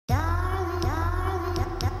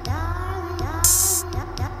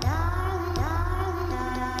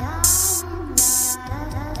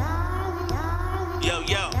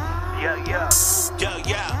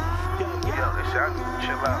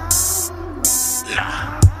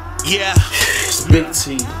Yeah, It's Big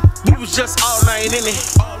T. we was just all night in it.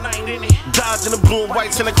 Dodging the blue and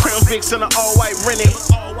whites and the Crown Vics and the all white rented.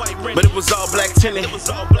 But it was all black tinted.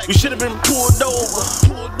 We should have been pulled over.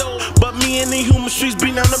 But me and the human streets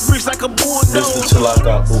beat down the bricks like a bulldozer. Listen till I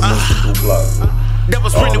got Boo Mr. Blue Block. That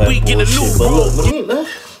was All really that weak in the new bullshit. But look, bro.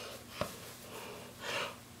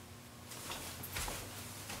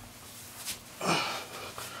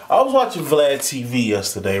 I was watching Vlad TV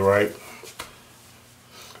yesterday, right?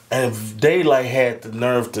 And Daylyt had the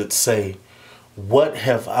nerve to say, "What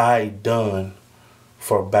have I done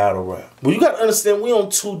for battle rap?" Well, you got to understand, we on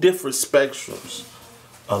two different spectrums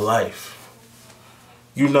of life.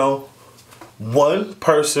 You know, one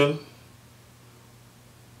person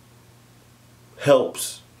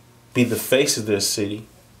helps be the face of their city,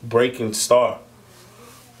 breaking star.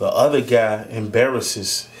 The other guy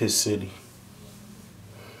embarrasses his city.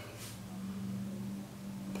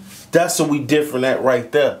 That's what we different at right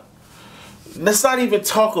there. Let's not even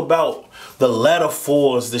talk about the letter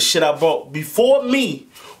fours, the shit I bought. Before me,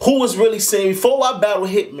 who was really saying, before I battled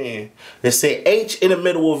Hitman, they said H in the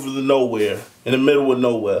middle of the nowhere, in the middle of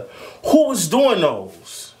nowhere. Who was doing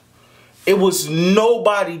those? It was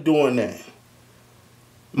nobody doing that.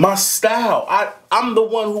 My style, I'm the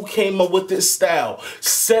one who came up with this style,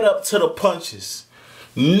 set up to the punches.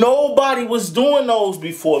 Nobody was doing those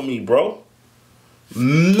before me, bro.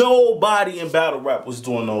 Nobody in battle rap was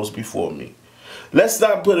doing those before me. Let's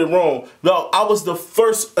not put it wrong. No, I was the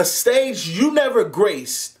first, a stage you never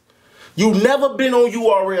graced. You never been on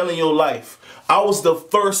URL in your life. I was the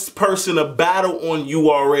first person to battle on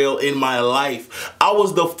URL in my life. I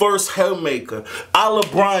was the first Hellmaker. I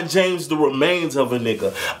LeBron James the remains of a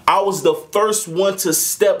nigga. I was the first one to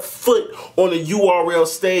step foot on a URL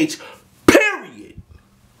stage. Period.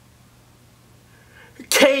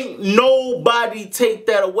 Can't nobody take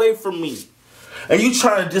that away from me. And you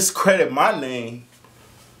trying to discredit my name.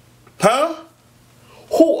 Huh?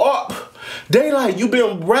 Who up? Daylyt, you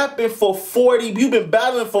been rapping for 40. You been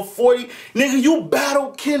battling for 40. Nigga, you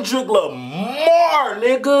battled Kendrick Lamar,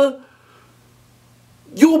 nigga.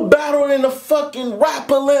 You battled in the fucking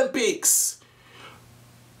Rap Olympics.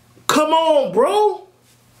 Come on, bro.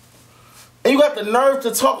 And you got the nerve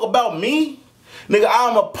to talk about me? Nigga,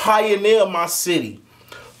 I'm a pioneer of my city.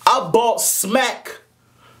 I bought Smack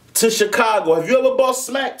to Chicago. Have you ever bought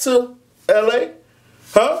Smack to LA?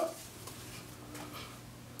 Huh?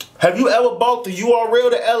 Have you ever bought the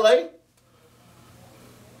URL to LA?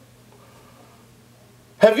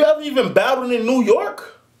 Have you ever even battled in New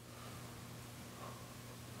York?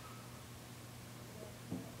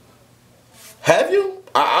 Have you?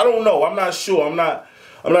 I don't know. I'm not sure. I'm not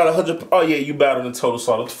 100. Oh yeah, you battled in Total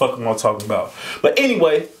Slaughter. What the fuck am I talking about? But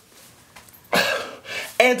anyway,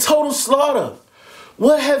 and Total Slaughter,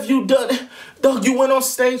 what have you done? Dog, you went on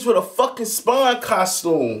stage with a fucking Spawn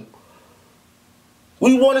costume.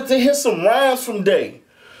 We wanted to hear some rhymes from Day.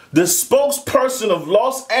 The spokesperson of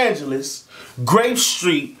Los Angeles, Grape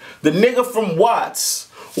Street, the nigga from Watts.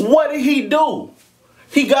 What did he do?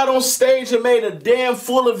 He got on stage and made a damn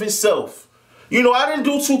fool of himself. You know, I didn't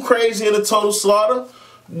do too crazy in the Total Slaughter.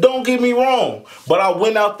 Don't get me wrong. But I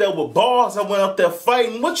went out there with bars. I went out there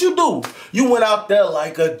fighting. What you do? You went out there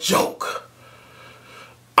like a joke.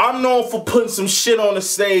 I'm known for putting some shit on the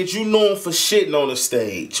stage. You known for shitting on the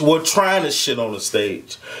stage. We're trying to shit on the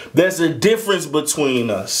stage. There's a difference between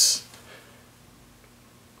us.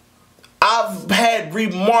 I've had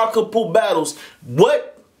remarkable battles.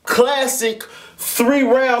 What classic 3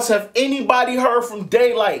 rounds have anybody heard from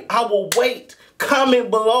Daylyt? I will wait. Comment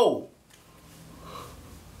below.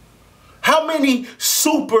 How many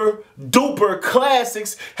super duper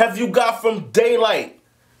classics have you got from Daylyt?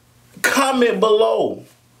 Comment below.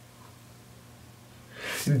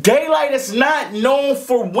 Daylyt is not known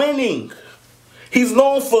for winning. He's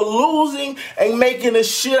known for losing and making the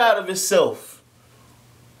shit out of himself.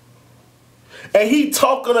 And he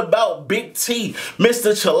talking about Big T,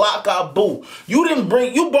 Mr. Chalaka Boo.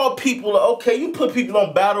 You brought people, okay, you put people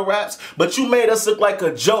on battle raps, but you made us look like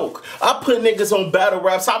a joke. I put niggas on battle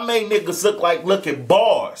raps, I made niggas look at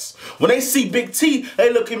bars. When they see Big T,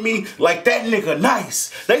 they look at me like that nigga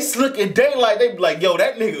nice. They look at Daylyt, they be like, yo,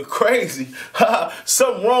 that nigga crazy.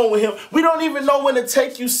 Something wrong with him. We don't even know when to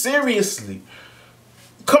take you seriously.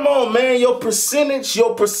 Come on, man, your percentage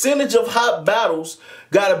of hot battles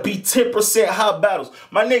gotta be 10% hot battles.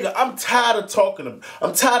 My nigga, I'm tired of talking.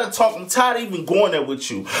 I'm tired of even going there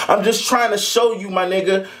with you. I'm just trying to show you, my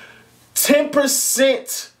nigga,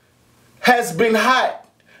 10% has been hot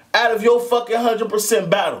out of your fucking 100%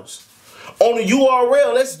 battles. On the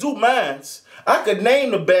URL, let's do mines. I could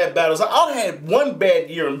name the bad battles. I had one bad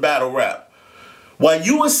year in battle rap. While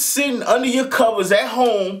you was sitting under your covers at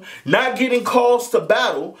home, not getting calls to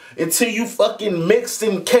battle until you fucking mixed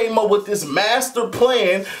and came up with this master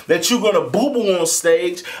plan that you're gonna boo-boo on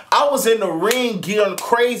stage, I was in the ring getting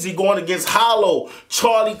crazy going against Hollow,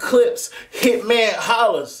 Charlie Clips, Hitman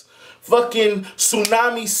Hollers, fucking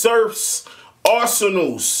Tsunami Surfs,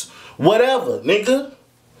 Arsenals, whatever, nigga.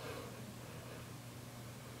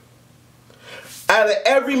 Out of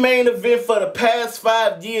every main event for the past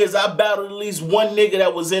 5 years, I battled at least one nigga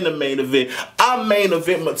that was in the main event. I'm main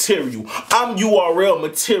event material. I'm URL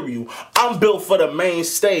material. I'm built for the main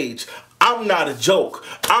stage. I'm not a joke.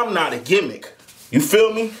 I'm not a gimmick. You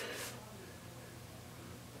feel me?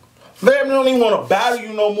 They don't even want to battle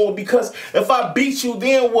you no more, because if I beat you,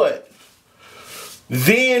 then what?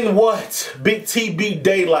 Then what? Big T beat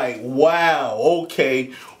Daylyt. Wow.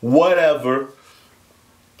 Okay. Whatever.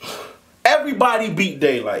 Everybody beat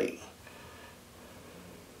Daylyt.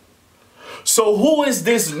 So who is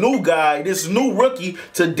this new guy, this new rookie,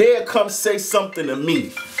 to dare come say something to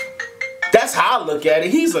me? That's how I look at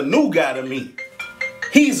it. He's a new guy to me.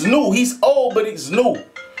 He's new. He's old, but he's new.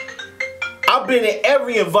 I've been in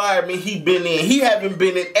every environment he been in. He haven't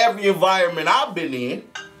been in every environment I've been in.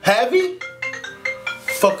 Have he?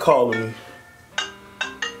 Fuck calling me.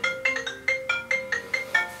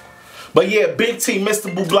 But yeah, Big T,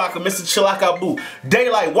 Mr. Boo Blocker, Mr. Chilaka Boo.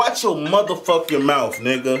 Daylyt, watch your motherfucking mouth,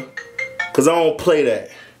 nigga. Cause I don't play that.